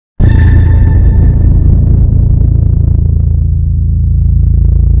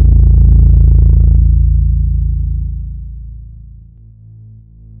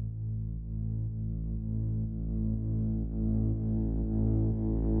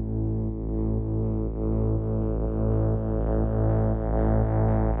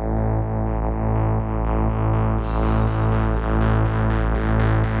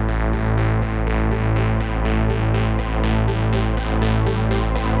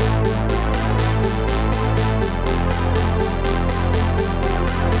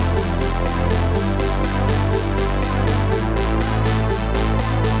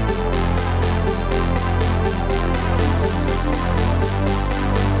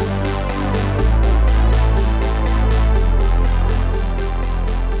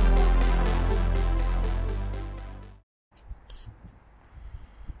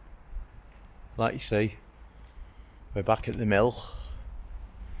like you see, we're back at the mill,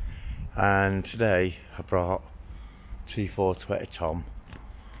 and today I brought T4 Twitter Tom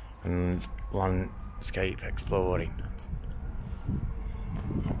and landscape exploring.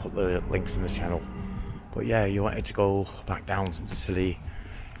 I'll put the links in the channel. But yeah, you wanted to go back down to the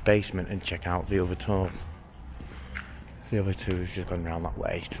basement and check out the other tunnel. The other two have just gone round that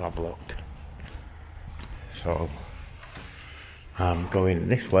way to have a look. So I'm going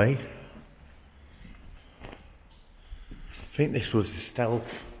this way. I think this was the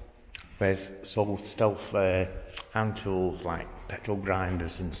stealth. There's sold stealth hand tools like petrol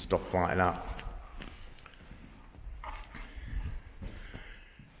grinders and stuff like that.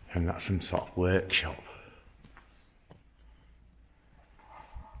 And that's some sort of workshop.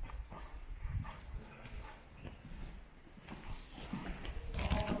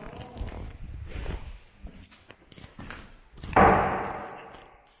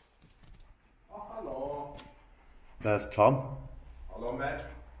 There's Tom. Hello, mate.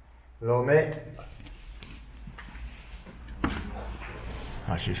 Hello, mate.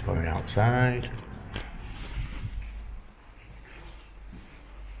 That's just going outside.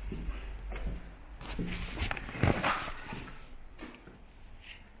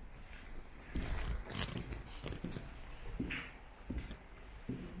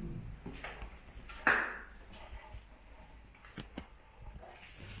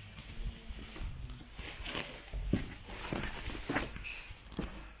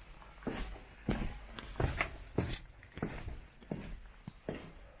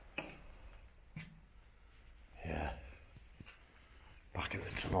 Back at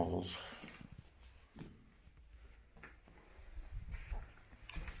the tunnels.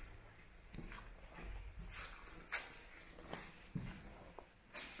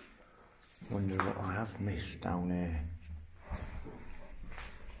 Wonder what I have missed down here.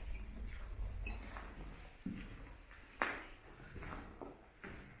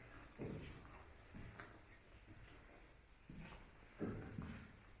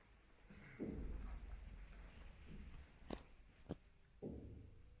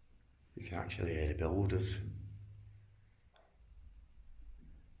 You can actually hear the builders.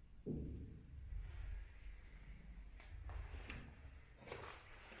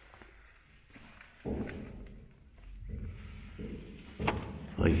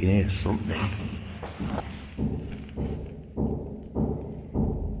 Well, you can hear something.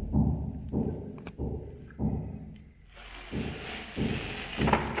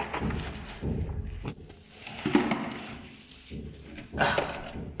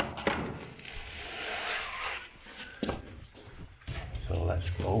 So let's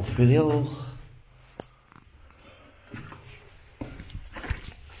go through the hole.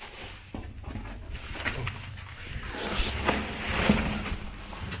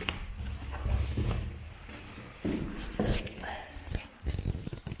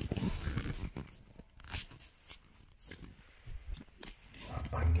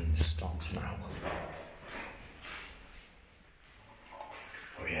 That banging stops now.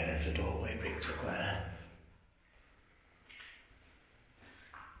 Oh yeah, there's a doorway bricked up there.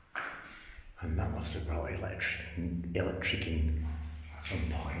 And that must have brought electric in at some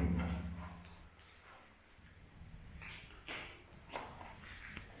point.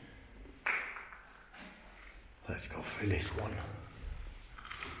 Let's go through this one.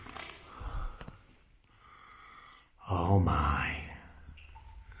 Oh my.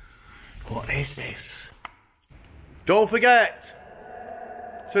 What is this? Don't forget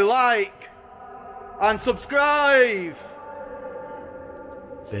to like and subscribe.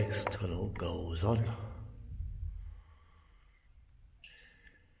 This tunnel goes on.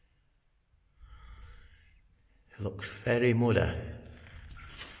 It looks very muddy.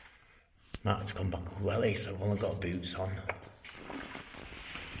 Might have to come back with wellies, so I've only got boots on.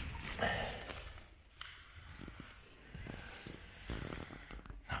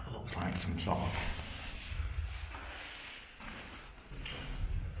 That looks like some sort of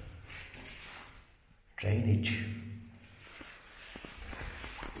drainage.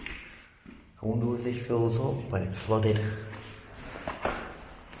 I wonder if this fills up when it's flooded.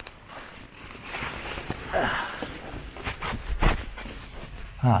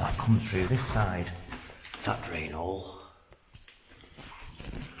 That comes through this side, that drain hole.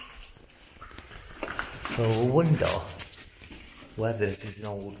 So I wonder whether this is an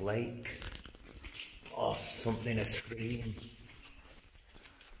old lake or something, a stream.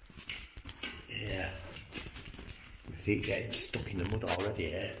 Yeah. My feet getting stuck in the mud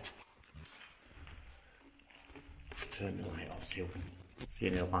already here. Turn the light off, see if I can see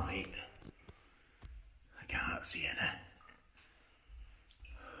any light. I can't see any.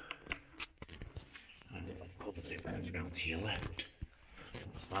 Couple of bends around to your left.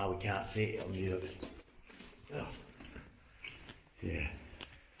 That's why we can't see it on the other. Oh. Yeah.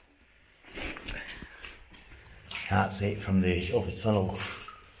 Can't see it from the other tunnel.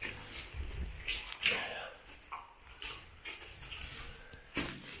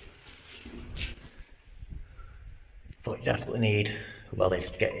 But you definitely need a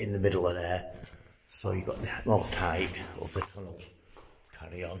lift to get in the middle of there, so you've got the most height of the tunnel.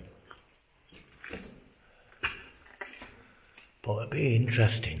 Carry on. But it'd be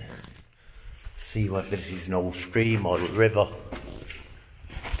interesting to see whether this is an old stream or a river.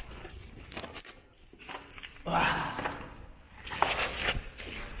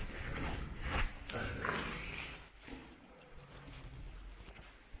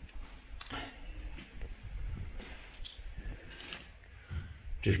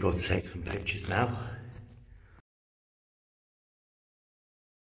 Just go to take some pictures now.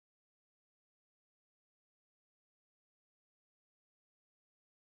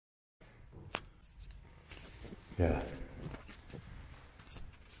 Yeah.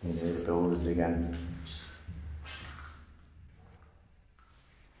 And here the builders again.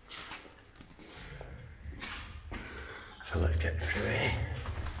 So let's get through here.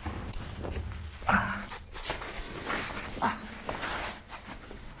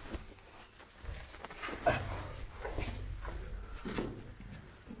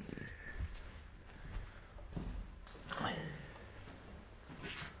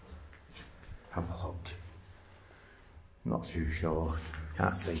 Have a look. Not too sure.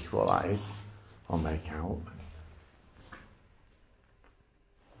 Can't see what that is. I'll make out.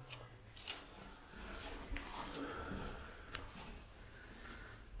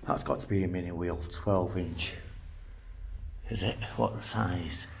 That's got to be a mini wheel, 12 inch. Is it? What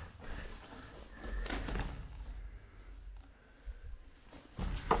size?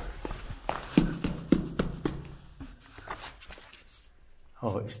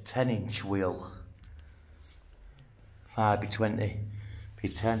 Oh, it's 10-inch wheel. 5 by 20 by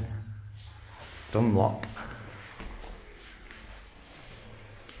 10. Dunlop.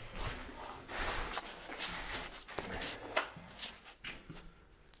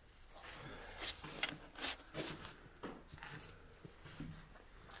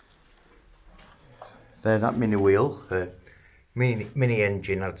 There's that mini wheel, mini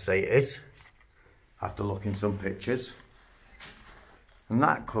engine I'd say it is. I have to look in some pictures. And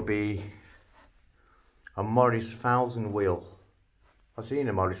that could be a Morris 1000 wheel. I've seen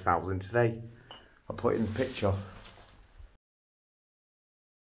a Morris 1000 today. I'll put it in the picture.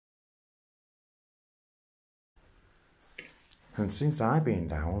 And since I've been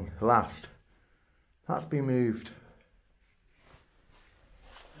down last, that's been moved.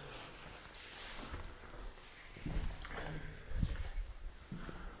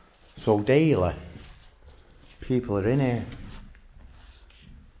 So daily, people are in here.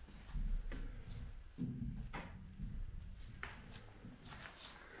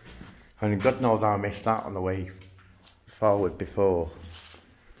 And God knows how I missed that on the way forward before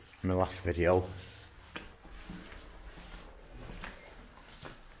in my last video.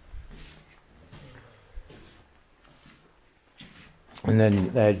 And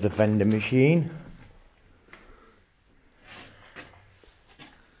then there's the vending machine.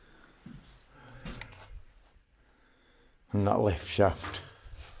 And that lift shaft.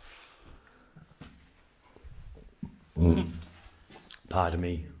 Pardon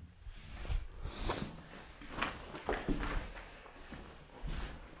me.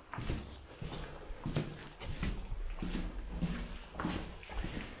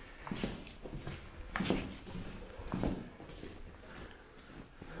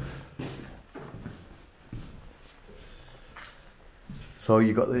 So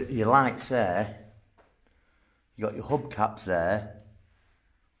you got your lights there. You got your hubcaps there,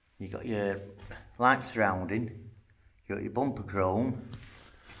 you got your light surrounding, you got your bumper chrome,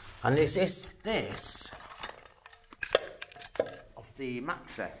 and this of the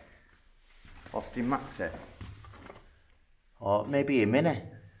Maxi, Austin Maxi, or maybe a Mini,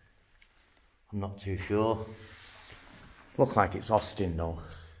 I'm not too sure. Look like it's Austin though.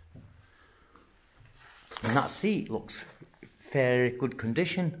 And that seat looks fairly good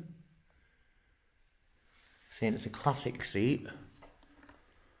condition. Saying it's a classic seat.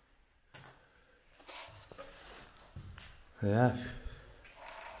 Yes.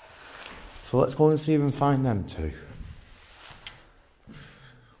 So let's go and see if we can find them two.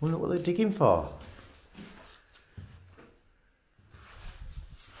 Wonder what they're digging for.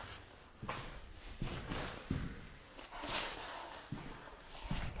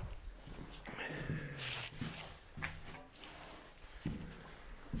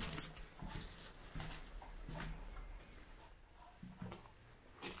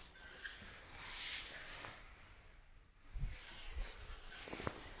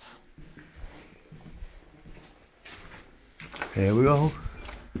 Here we go.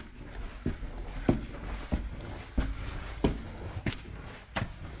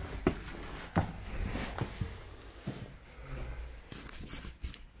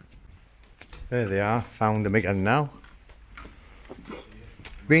 There they are, found them again now.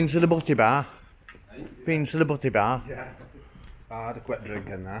 Been to the butty bar? Been to the butty bar? Yeah. I had a quick drink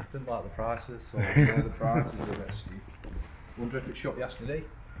in there. Didn't like the prices, so the prices were a bit steep. Wonder if it shut yesterday.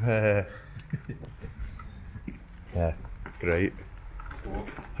 Yeah, great.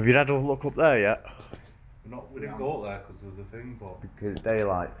 Have you had a look up there yet? We didn't go up there because of the thing, but... Because it's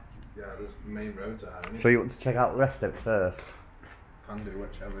daylight. Yeah, there's main roads there. So you want to check out the rest of it first? Can do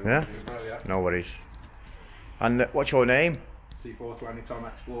whichever. Yeah? Yeah. No worries. And what's your name? T420 Tom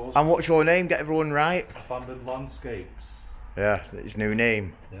Explores. And what's your name? Get everyone right. Abandoned Landscapes. Yeah, his new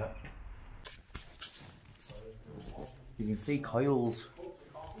name. Yeah. You can see coils.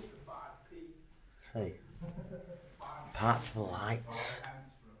 See. Parts of the lights.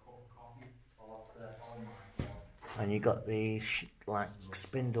 And you got these like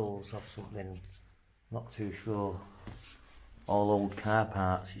spindles of something. Not too sure. All old car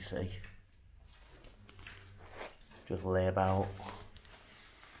parts, you see. Just lay about.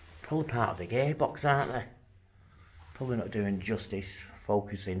 Probably part of the gearbox, aren't they? Probably not doing justice,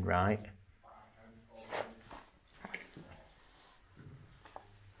 focusing right.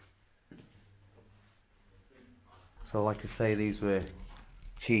 So like I say, these were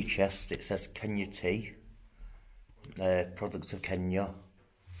tea chests. It says Kenya tea. Products of Kenya.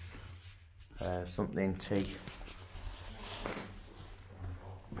 Something tea.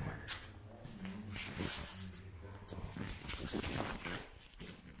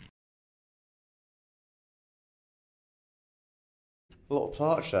 A little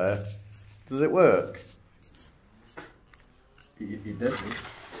torch there. Does it work? It did.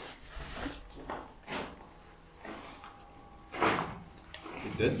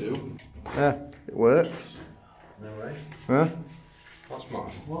 It did do. Yeah, it works. No way. Yeah. That's mine.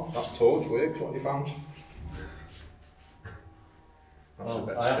 What? That torch works, what you found? That's a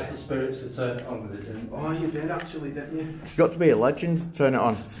bit I asked the spirits to turn it on, but they didn't. Oh, you did actually, didn't you? You've got to be a legend to turn it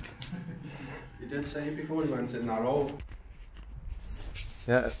on. You did say it before you went in that hole.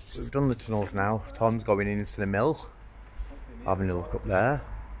 Yeah, we've done the tunnels now. Tom's going into the mill, having a look up there.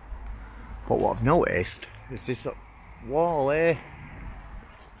 But what I've noticed is this wall here.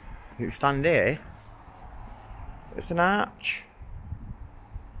 You stand here, it's an arch.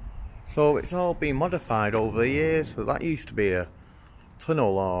 So it's all been modified over the years. So that used to be a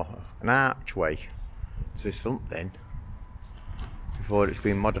tunnel or an archway to something before it's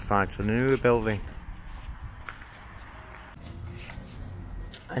been modified to a newer building.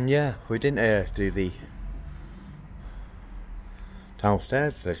 And yeah, we didn't do the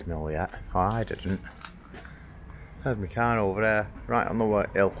downstairs to this mill yet. Oh, I didn't. There's my car over there, right on the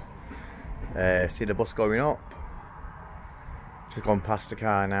hill. See the bus going up. Just gone past the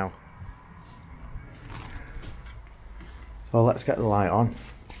car now. So let's get the light on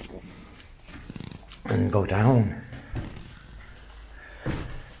and go down.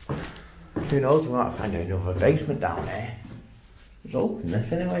 Who knows, we might find another basement down there. Let's open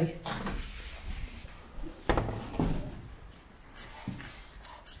this anyway.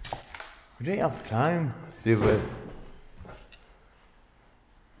 We didn't have time the other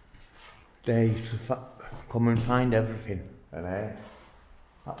day to come and find everything, and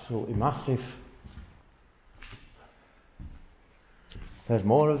absolutely massive. There's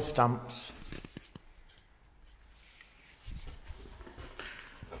more of the stamps.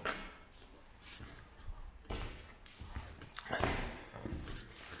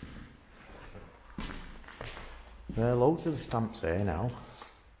 There are loads of the stamps here now.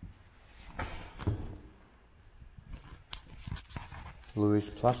 Louis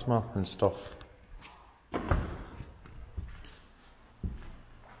plasma and stuff.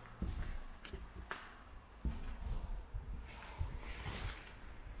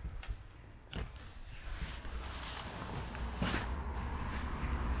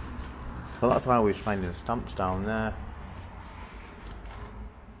 So that's why we're finding the stamps down there.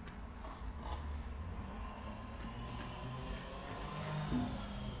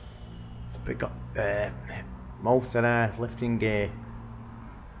 So we got motor there, lifting gear.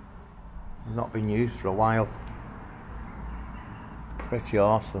 Not been used for a while. Pretty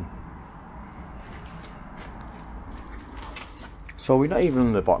awesome. So we're not even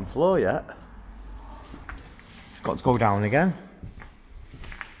on the bottom floor yet. It's got to go down again.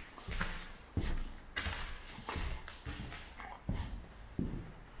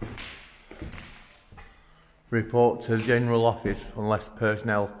 Report to the general office unless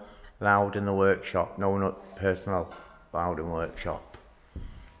personnel allowed in the workshop. No, not personnel Loudon workshop.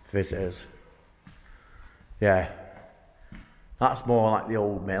 Visitors. Yeah. That's more like the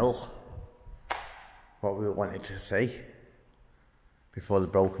old mill. What we wanted to see. Before they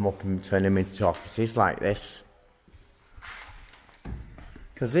broke them up and turned them into offices like this.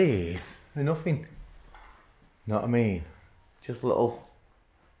 Because these are nothing. You know what I mean? Just a little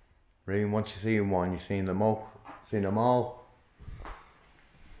room. Once you've seen one, you've seen them all. Seen them all.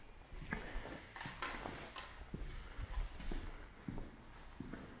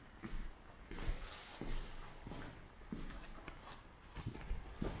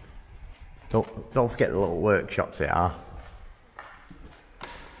 Don't forget the little workshops they are.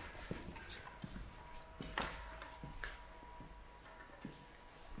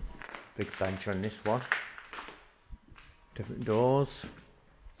 Big bench on this one. Different doors.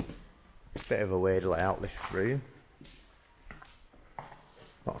 Bit of a weird layout, this room.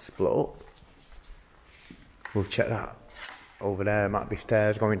 Not split up. We'll check that. Over there might be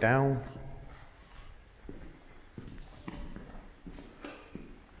stairs going down.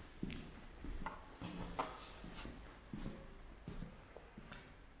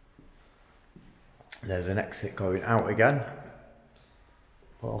 There's an exit going out again.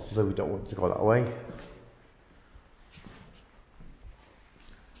 But obviously we don't want to go that way.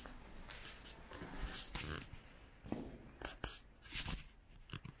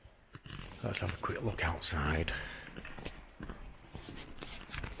 Let's have a quick look outside.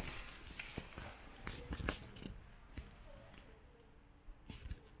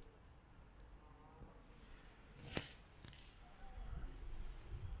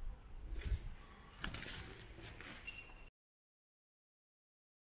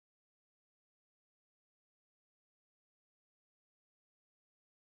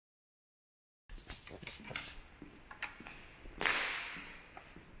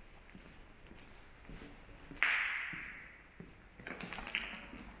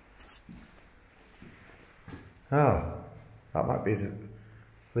 Oh, that might be the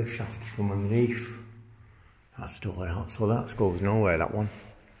lift shaft from underneath. That's the door out, so that goes nowhere, that one.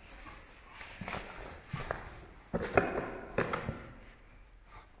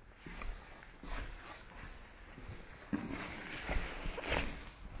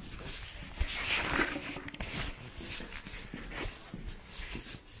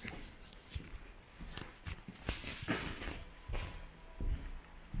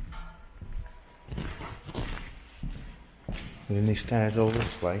 And then these stairs over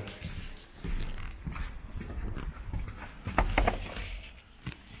this way.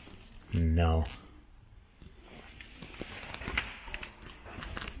 No.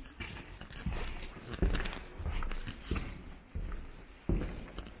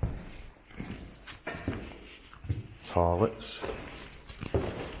 Toilets.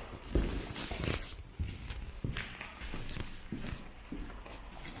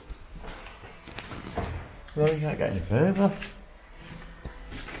 Well, you can't get any further.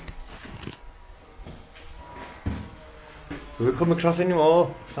 If we come across any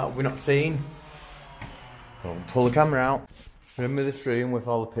more that we're not seeing, we'll pull the camera out. Remember this room with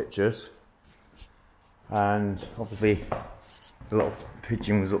all the pictures, and obviously the little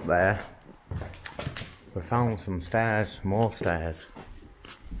pigeon was up there. We found some stairs, more stairs,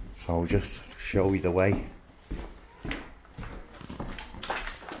 so I'll just show you the way.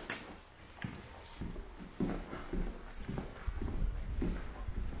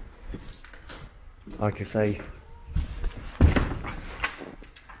 Like I say,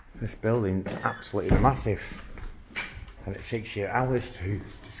 this building's absolutely massive, and it takes you hours to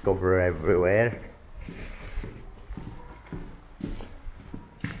discover everywhere.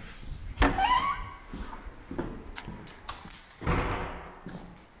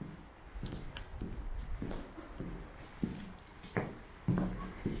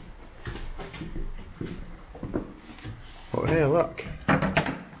 But here, look,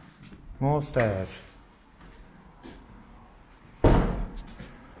 more stairs.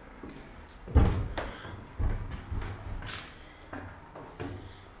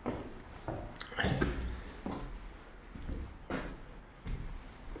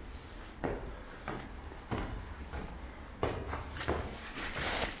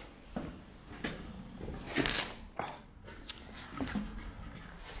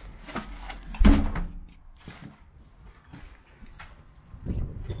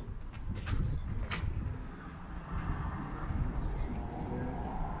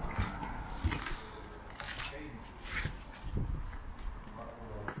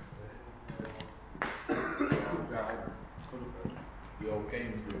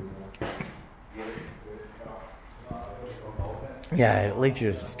 Yeah, it leads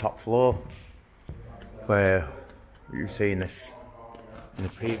you to the top floor where You've seen this in the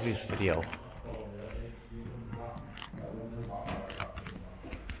previous video.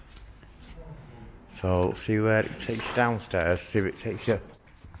 So see where it takes you downstairs, see if it takes you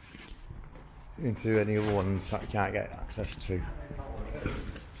into any other ones that you can't get access to.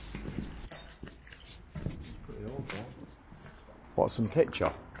 What's some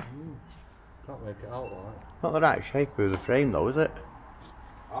picture? Can't make it out like. Not the right shape of the frame though, is it?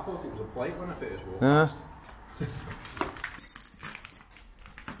 I thought it was a plate when I fitted it. Yeah.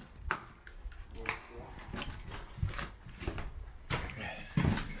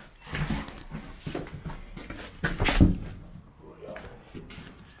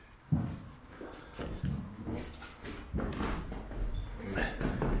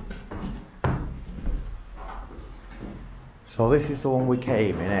 So this is the one we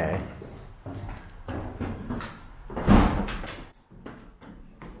came in here.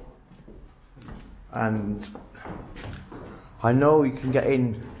 And I know you can get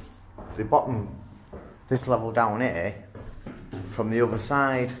in the bottom, this level down here, from the other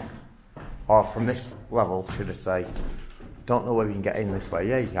side, or from this level, should I say. Don't know whether you can get in this way.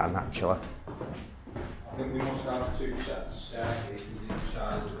 Yeah, you can actually. I think we must have 2 sets of staircases each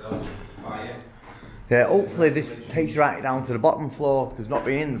side as well. Fire. Yeah, hopefully this takes you right down to the bottom floor, because not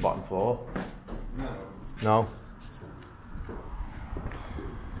being in the bottom floor. No. No.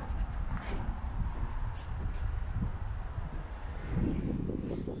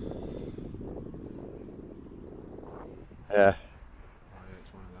 Yeah.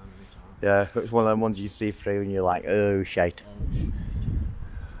 Yeah, it's one of them ones you see through and you're like, oh shite.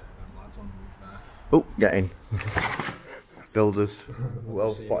 Oh, get in. Builders,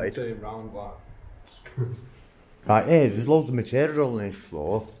 well spotted. Right, there's loads of material on this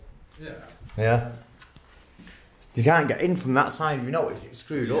floor. Yeah. Yeah. You can't get in from that side, you noticed it's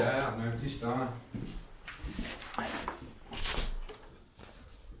screwed up. Yeah, I've noticed that.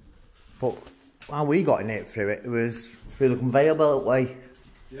 But how we got in it through it was through the conveyor belt way.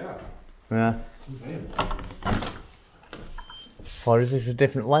 Yeah. Yeah. Or is this a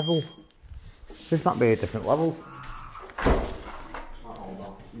different level? This might be a different level.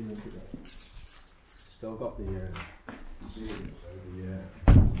 Still got the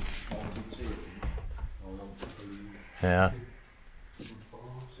Yeah.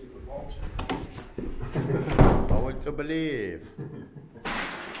 I want to believe.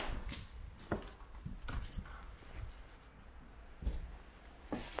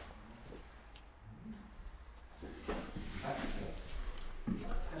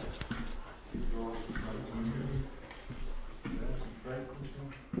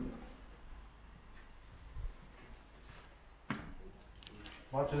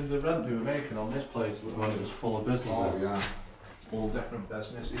 Imagine the rent we were making on this place when it was full of businesses. Oh yeah. All different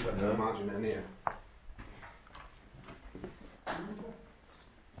businesses, I can imagine in here.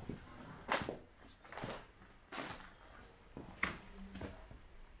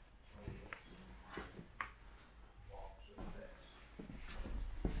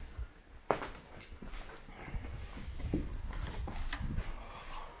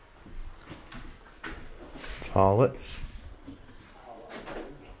 Toilets.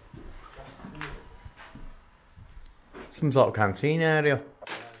 Some sort of canteen area.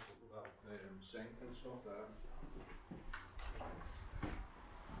 Sink and stuff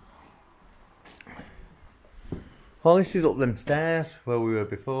there. Well, this is up them stairs where we were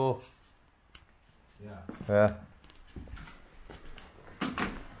before. Yeah. Yeah.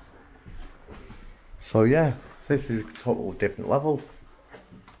 So yeah, this is a total different level.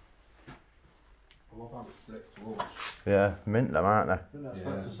 I love how it's brick walls. Yeah, mint them, aren't they? Didn't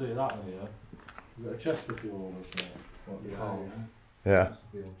expect to see that in here. We've got a Chesterfield over there. What do you call it? Yeah.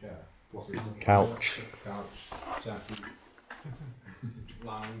 Chesterfield chair. Couch. Couch. Settee.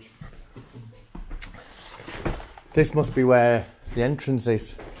 Lounge. This must be where the entrance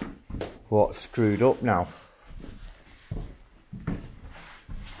is. What's screwed up now?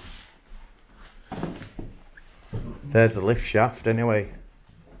 There's the lift shaft anyway.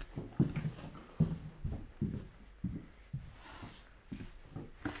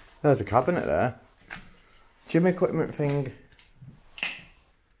 There's a cabinet there. Gym equipment thing.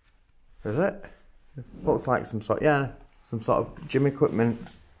 Is it? Looks like some sort, yeah, some sort of gym equipment.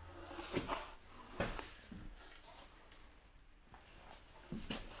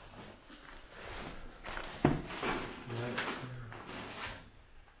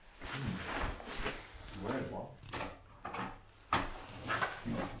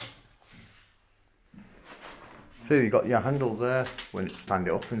 See, you got your handles there when you stand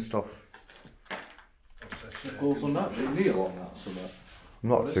it up and stuff. It goes on that, you need a lot on that, so that. I'm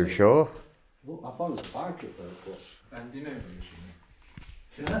not too sure. Look, I thought it was a bike at first, but... Vending machine.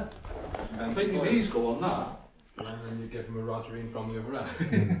 Yeah. I think your knees go on that. And then you give them a rogering from the other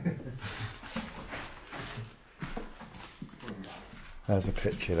end. There's a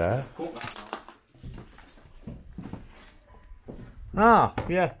picture there. Ah,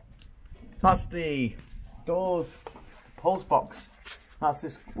 yeah. That's the doors post box. That's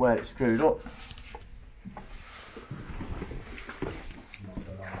just where it's screwed up.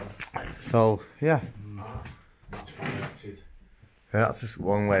 So, yeah. Yeah, that's just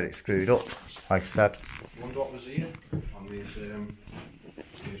one where it's screwed up, like I said. I wonder what was here on these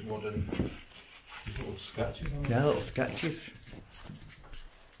wooden little sketches. Yeah, little sketches.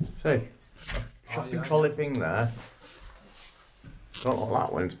 See, shopping trolley thing there. Don't know what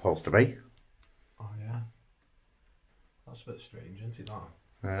that one's supposed to be. Oh yeah. That's a bit strange, isn't it, that?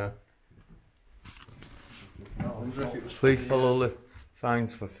 Yeah. I wonder if it was Please follow the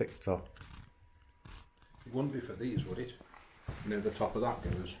signs for Victor. It wouldn't be for these, would it? Near the top of that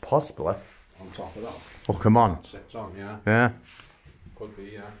goes. Possibly. On top of that. Oh, come on. Sits on, yeah. Yeah. Could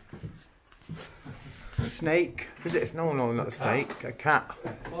be, yeah. A snake. Is it? No, no, not a snake. A cat.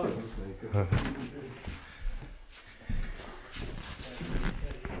 Oh, it was a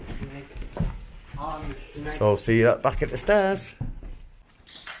snake. So, see you back at the stairs.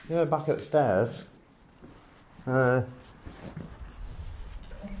 Yeah, back at the stairs.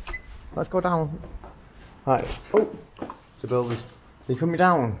 Let's go down. Right. Oh, to build this. Are you coming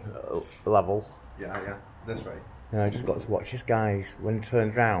down a level? Yeah, this way. Yeah, I just got to watch this guy when he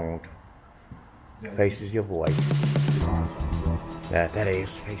turns round. Faces the other way. Yeah, there he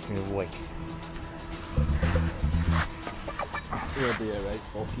is, facing the other way. He'll be alright,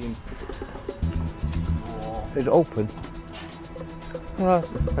 fucking. Is it open?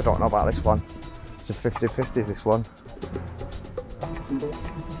 I don't know about this one. It's a 50-50, this one.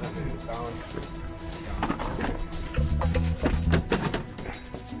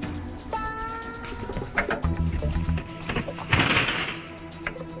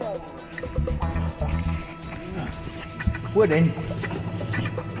 Wood in.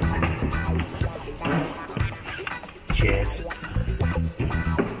 Cheers.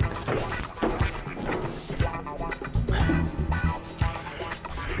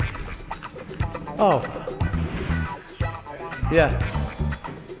 Oh. Yeah.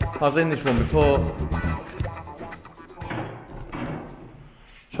 I was in this one before.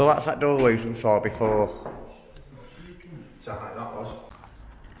 So that's that doorway we saw before. So high that was.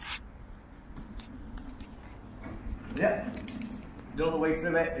 Yeah. The other way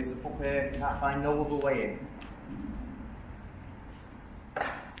through it is up here, can't find no other way in.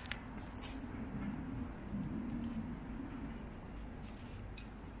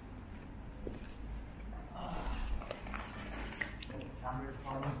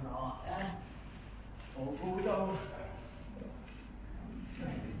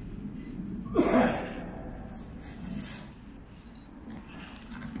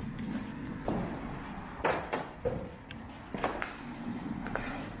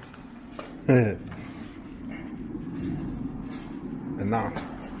 And that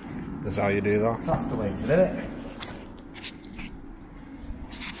is how you do that. That's the way to do it.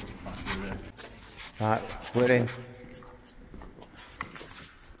 Right, we're in.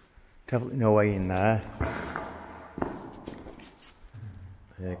 Definitely no way in there.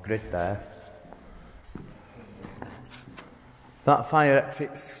 Grid there. That fire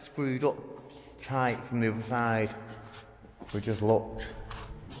exit's screwed up tight from the other side. We just looked.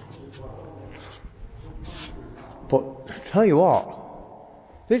 But I tell you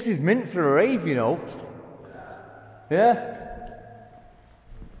what, this is mint for a rave, you know. Yeah?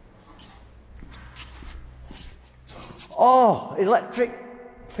 Oh, electric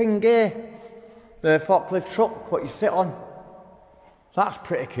thingy. The forklift truck, what you sit on. That's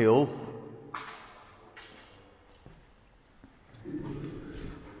pretty cool.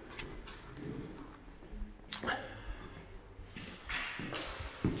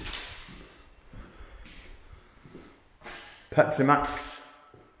 Pepsi Max,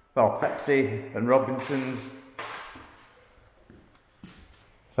 well, Pepsi and Robinson's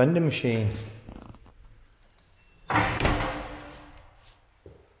vending machine.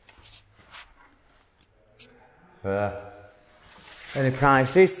 Any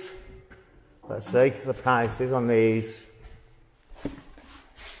prices? Let's see the prices on these.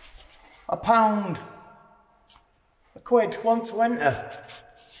 £1, £1, 120,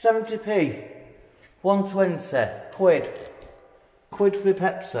 70p, 120 quid. Quid for the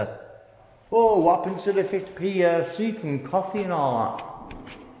Pepsi. Oh, what happened to the 50p soup and coffee and all that?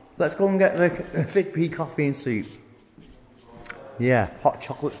 Let's go and get the 50p coffee and soup. Yeah, hot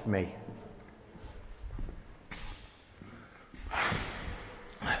chocolate for me.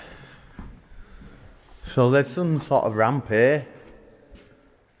 So there's some sort of ramp here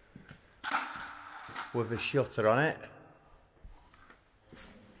with a shutter on it.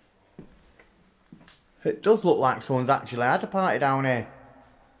 It does look like someone's actually had a party down here.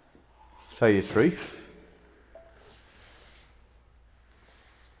 Tell you the truth.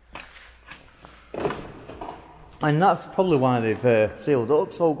 And that's probably why they've sealed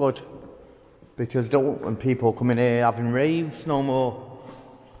up so good. Because don't want when people come in here having raves no more.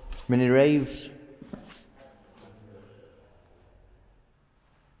 Mini raves.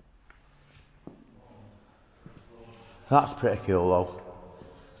 That's pretty cool though.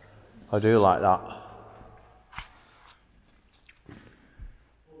 I do like that.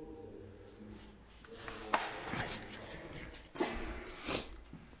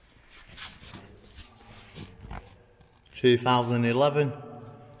 (2011),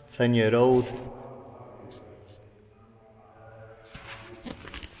 10-year-old.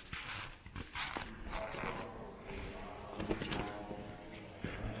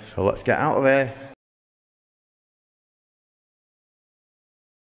 So let's get out of here.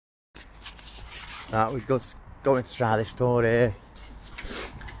 Right, we've got going to try this door here.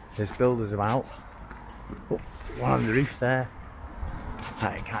 There's builders about. Oh, one on the roof there.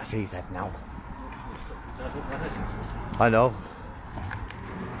 I can't see his head now. I know.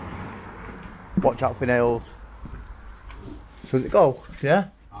 Watch out for nails. Does it go? Yeah?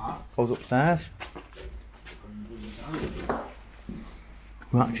 Goes upstairs.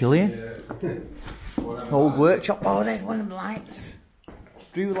 We're actually in. Old workshop. Oh, there's one of the lights.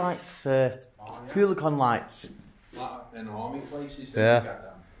 Drew lights. Fuelicon lights. Like in army places. Yeah.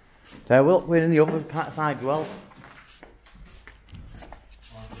 There will. We're in the other part side as well.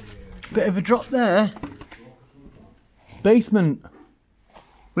 Bit of a drop there. Basement.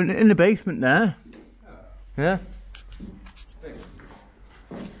 We're in the basement there. Yeah.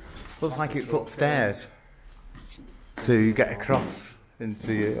 Looks like it's upstairs to get across into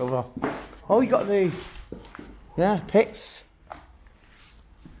the other. Oh, you got the pits.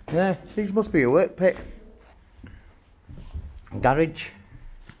 Yeah, these must be a work pit. Garage.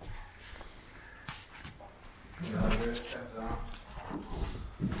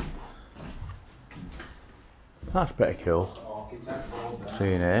 That's pretty cool.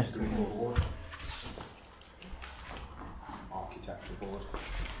 Seeing here.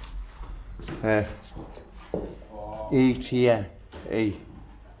 ETN. E.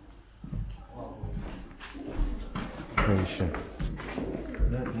 Nation.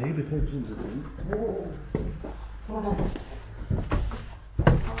 Maybe pigeons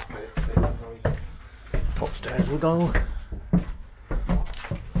Upstairs we go.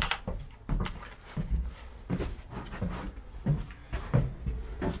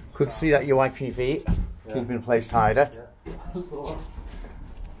 Could see that you're wiping your feet, keeping the place tidy.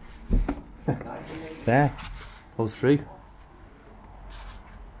 There, those three.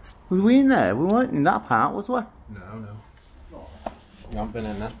 Was we in there? We weren't in that part, was we? No. You haven't been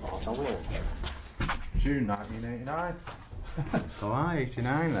in that part, have we? June 1989. Oh, aye,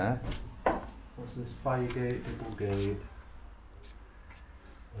 89 there. What's this? Fire gate, double gate.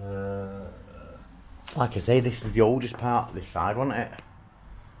 Like I say, this is the oldest part of this side, wasn't it?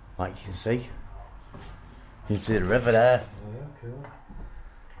 Like you can see. You can see the river there. Yeah, cool.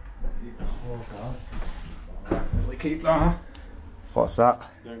 We keep that. What's that?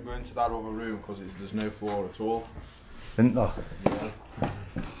 Don't go into that other room because there's no floor at all. Isn't there? Yeah.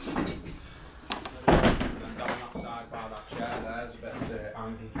 Then down that side by that chair there's a bit of dirt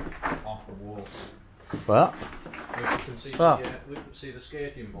hanging off the wall. What? You can see, see the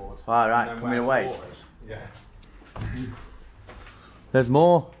skating board. Right, coming away. Yeah. There's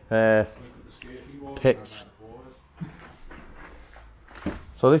more pits.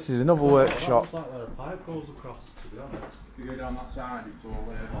 So this is another workshop. It's like where a pipe goes across, to be honest. If you go down that side, it's all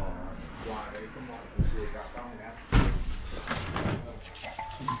there. Wide open, like you can see it back down there.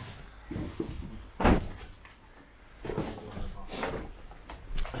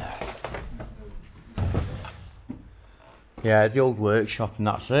 Yeah, the old workshop and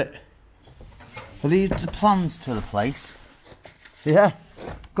that's it. Are these the plans to the place? Yeah,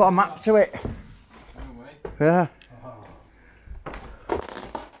 got a map to it. Yeah.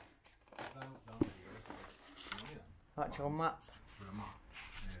 Actual map.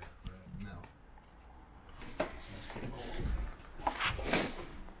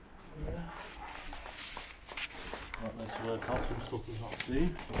 Right, let's work out some stuff we've not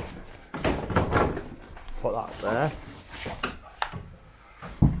seen. Put that there.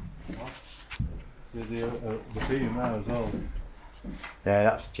 See the beam there as well. Yeah,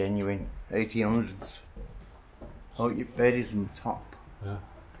 that's genuine. 1800s. Oh, your bed is on top. Yeah.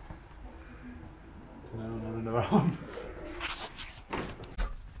 No, they're never on.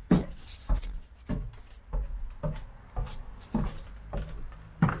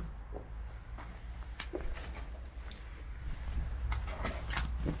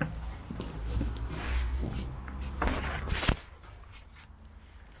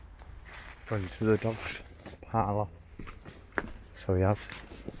 Going to the dog's parlour. So he has.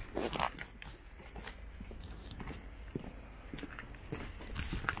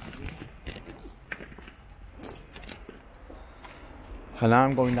 And now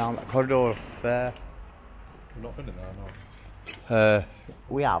I'm going down that corridor there. I've not been in there, no.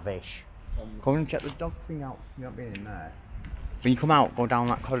 We have-ish. Come and check the dog thing out. You haven't been in there. When you come out, go down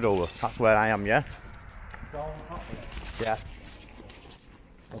that corridor. That's where I am, yeah? Yeah.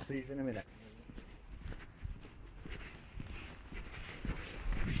 I'll see you in a minute.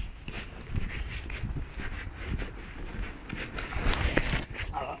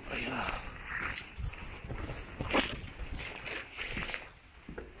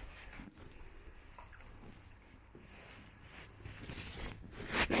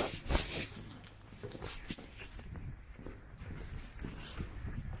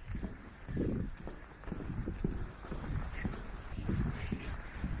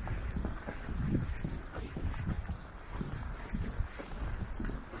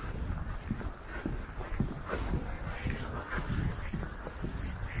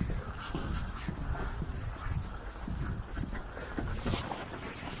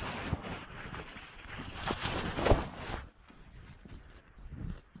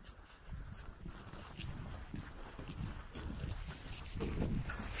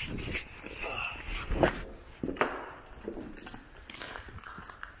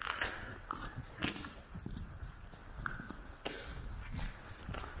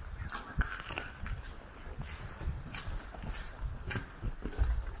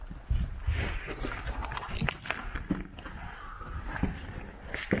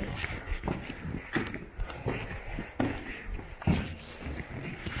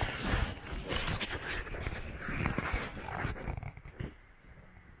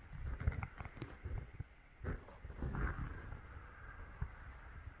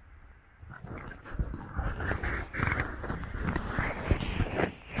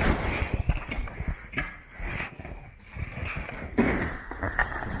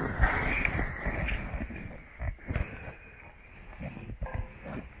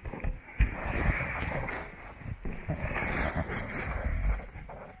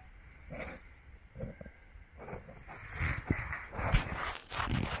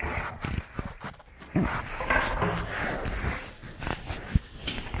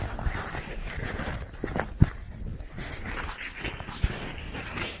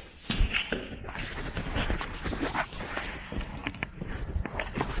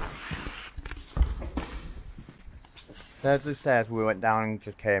 There's the stairs we went down and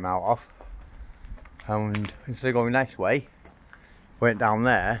just came out of. And instead of going this way, went down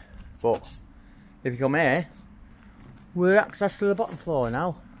there. But if you come here, we're access to the bottom floor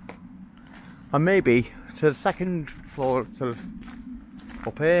now. And maybe to the second floor, to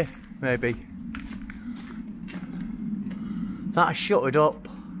up here, maybe. That's shuttered up.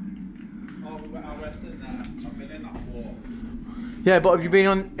 Oh, I went in there. I've been in that floor. Yeah, but have you been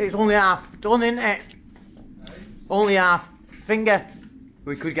on? It's only half done, isn't it? Only half finger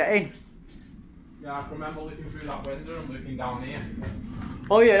we could get in. Yeah, I can remember looking through that window and looking down here.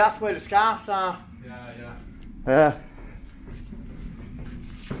 Oh yeah, that's where the scarves are. Yeah. Yeah.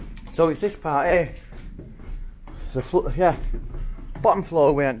 So it's this part here. Yeah. Bottom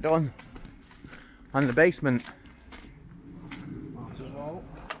floor we ain't done. And the basement. That as well.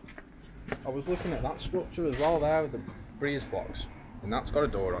 I was looking at that structure as well there with the breeze box. And that's got a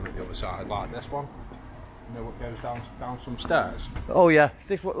door on it the other side, like this one. You know what goes down some stairs? Oh yeah,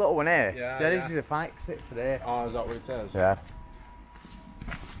 this little one here. Yeah, this is a fight sit for there. Oh, is that what it is? Yeah.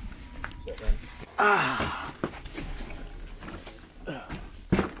 Sit then. Ah.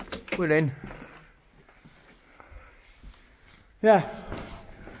 We're in. Yeah.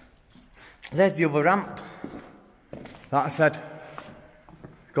 There's the other ramp. That I said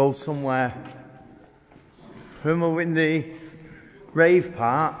goes somewhere. Remember in the rave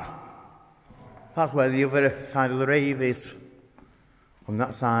part? That's where the other side of the rave is. On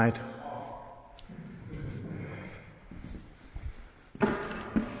that side.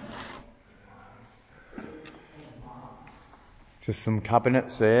 Just some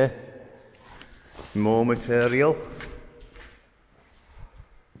cabinets there. More material.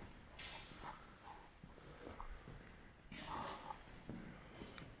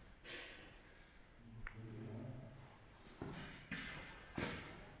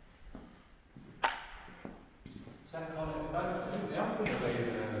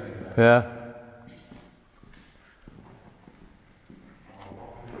 Yeah.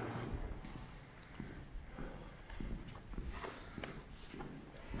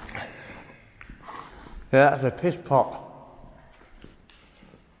 Yeah, that's a piss pot.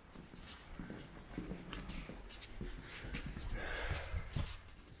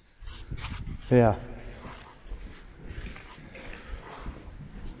 Yeah.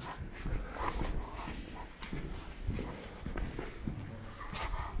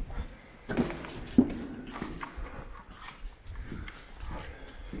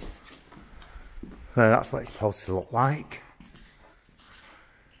 So that's what it's supposed to look like.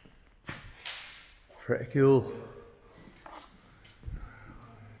 Pretty cool.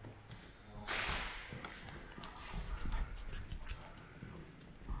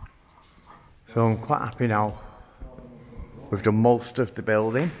 So I'm quite happy now. We've done most of the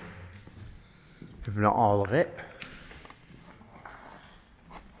building, if not all of it.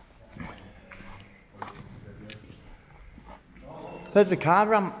 There's a car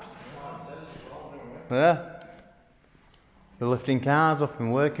ramp. Yeah. They're lifting cars up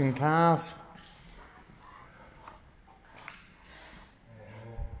and working cars.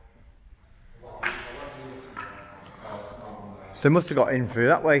 So they must have got in through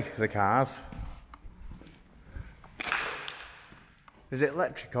that way, the cars. Is it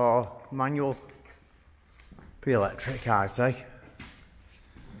electric or manual? Be electric, I'd say.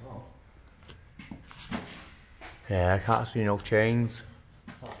 Yeah, I can't see no chains.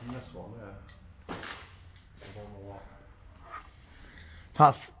 Apart from this one, yeah.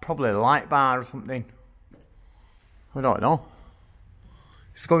 That's probably a light bar or something. I don't know.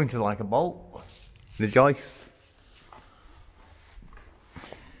 It's going to like a bolt. The joist.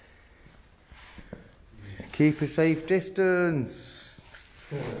 Keep a safe distance.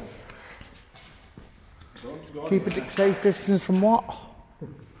 Keep a safe distance from what?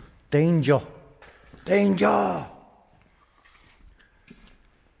 Danger. Danger!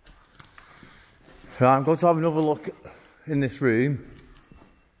 Right, I'm going to have another look in this room.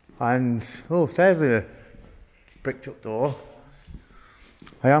 And, oh, there's a bricked up door.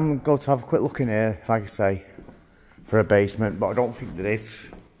 I am going to have a quick look in here, like I say, for a basement, but I don't think there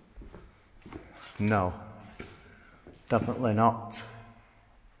is. No. Definitely not.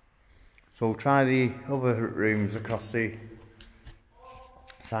 So we'll try the other rooms across the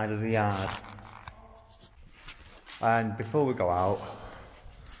side of the yard. And before we go out,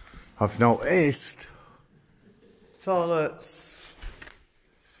 I've noticed toilets.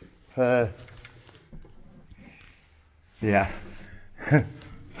 Yeah.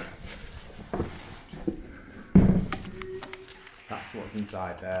 That's what's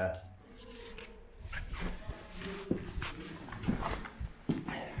inside there.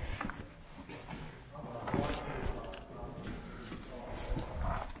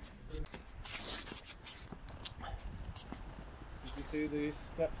 See the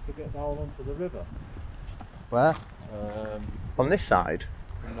steps to get down onto the river? Where? On this side?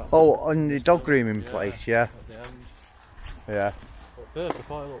 Oh, on the dog grooming place, yeah. At the end. Yeah. At first I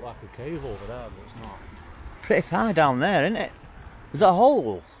thought it looked like a cave over there, but it's not. Pretty far down there, isn't it? Is that a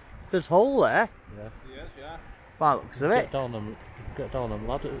hole? There's a hole there. Yeah. Yes, yeah. By the looks of it. Get down them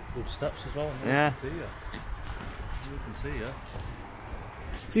ladder with steps as well. Yeah. You can see you. You can see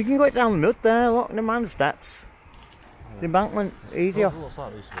you. You can go down the mud there, look, no man steps. The embankment, easier. It looks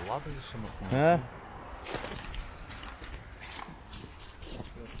like there's ladders or something. Yeah.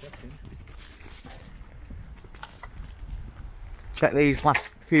 Check these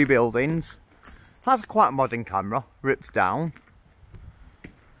last few buildings. That's quite a modern camera, ripped down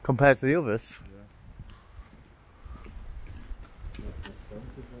compared to the others.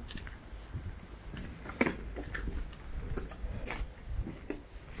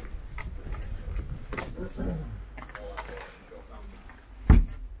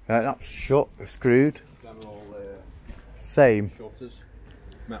 Right, that's shut, screwed. Them are all Same. shutters,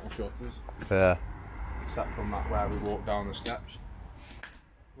 metal shutters. Yeah. Except from that where we walk down the steps.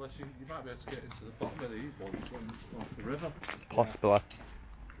 Unless you might be able to get into the bottom of these ones off the river. Possibly.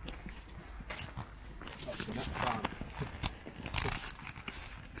 That's the next time.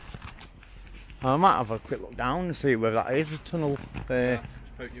 I might have a quick look down and see whether that is a tunnel there.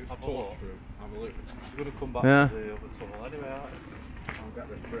 Just poke you Have a torch look. through. Have a look. You're going to come back Yeah. to the other tunnel anyway, aren't you? I'll get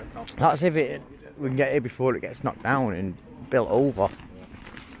this brick off. That's if we can get here before it gets knocked down and built over.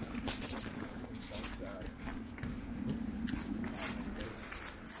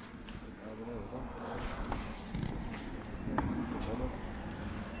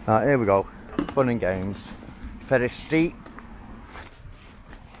 Right, here we go. Fun and games. Very steep.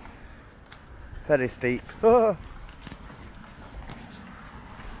 Very steep.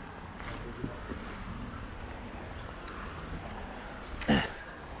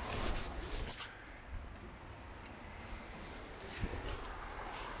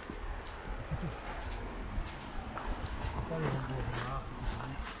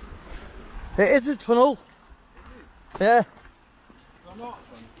 It is a tunnel. Yeah.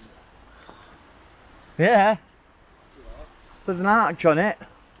 Yeah. There's an arch on it.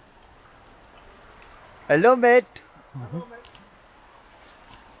 Hello, mate. Hello, mate.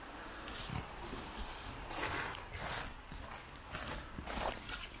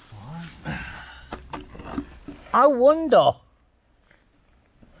 I wonder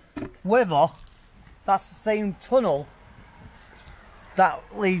whether that's the same tunnel that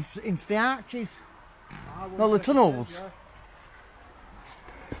leads into the arches. No, the tunnels.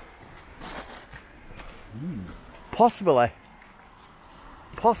 Possibly.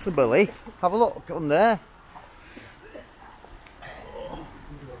 Possibly. Have a look on there.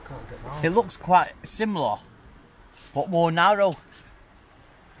 It looks quite similar, but more narrow,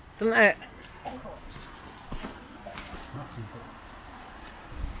 doesn't it?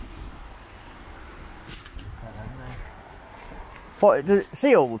 What, is it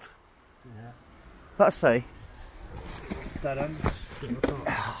sealed? Yeah. Let's see. Dead end.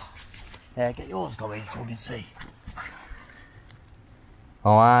 Yeah, get yours going so we can see.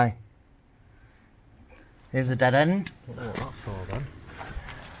 Oh, aye. Here's a dead end. Oh, that's all then.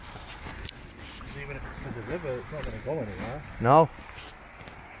 Even if it's to the river, it's not going to go anywhere. No.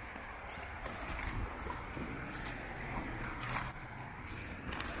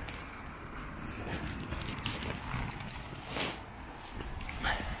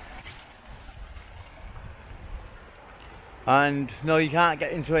 And no, you can't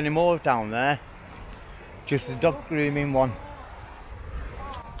get into any more down there. Just the dog grooming one.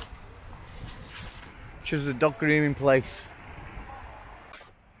 Just the dog grooming place.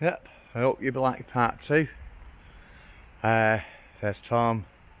 Yep, I hope you like part 2. There's Tom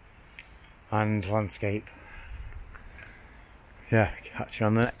and landscape. Yeah, catch you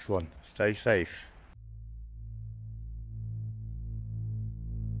on the next one. Stay safe.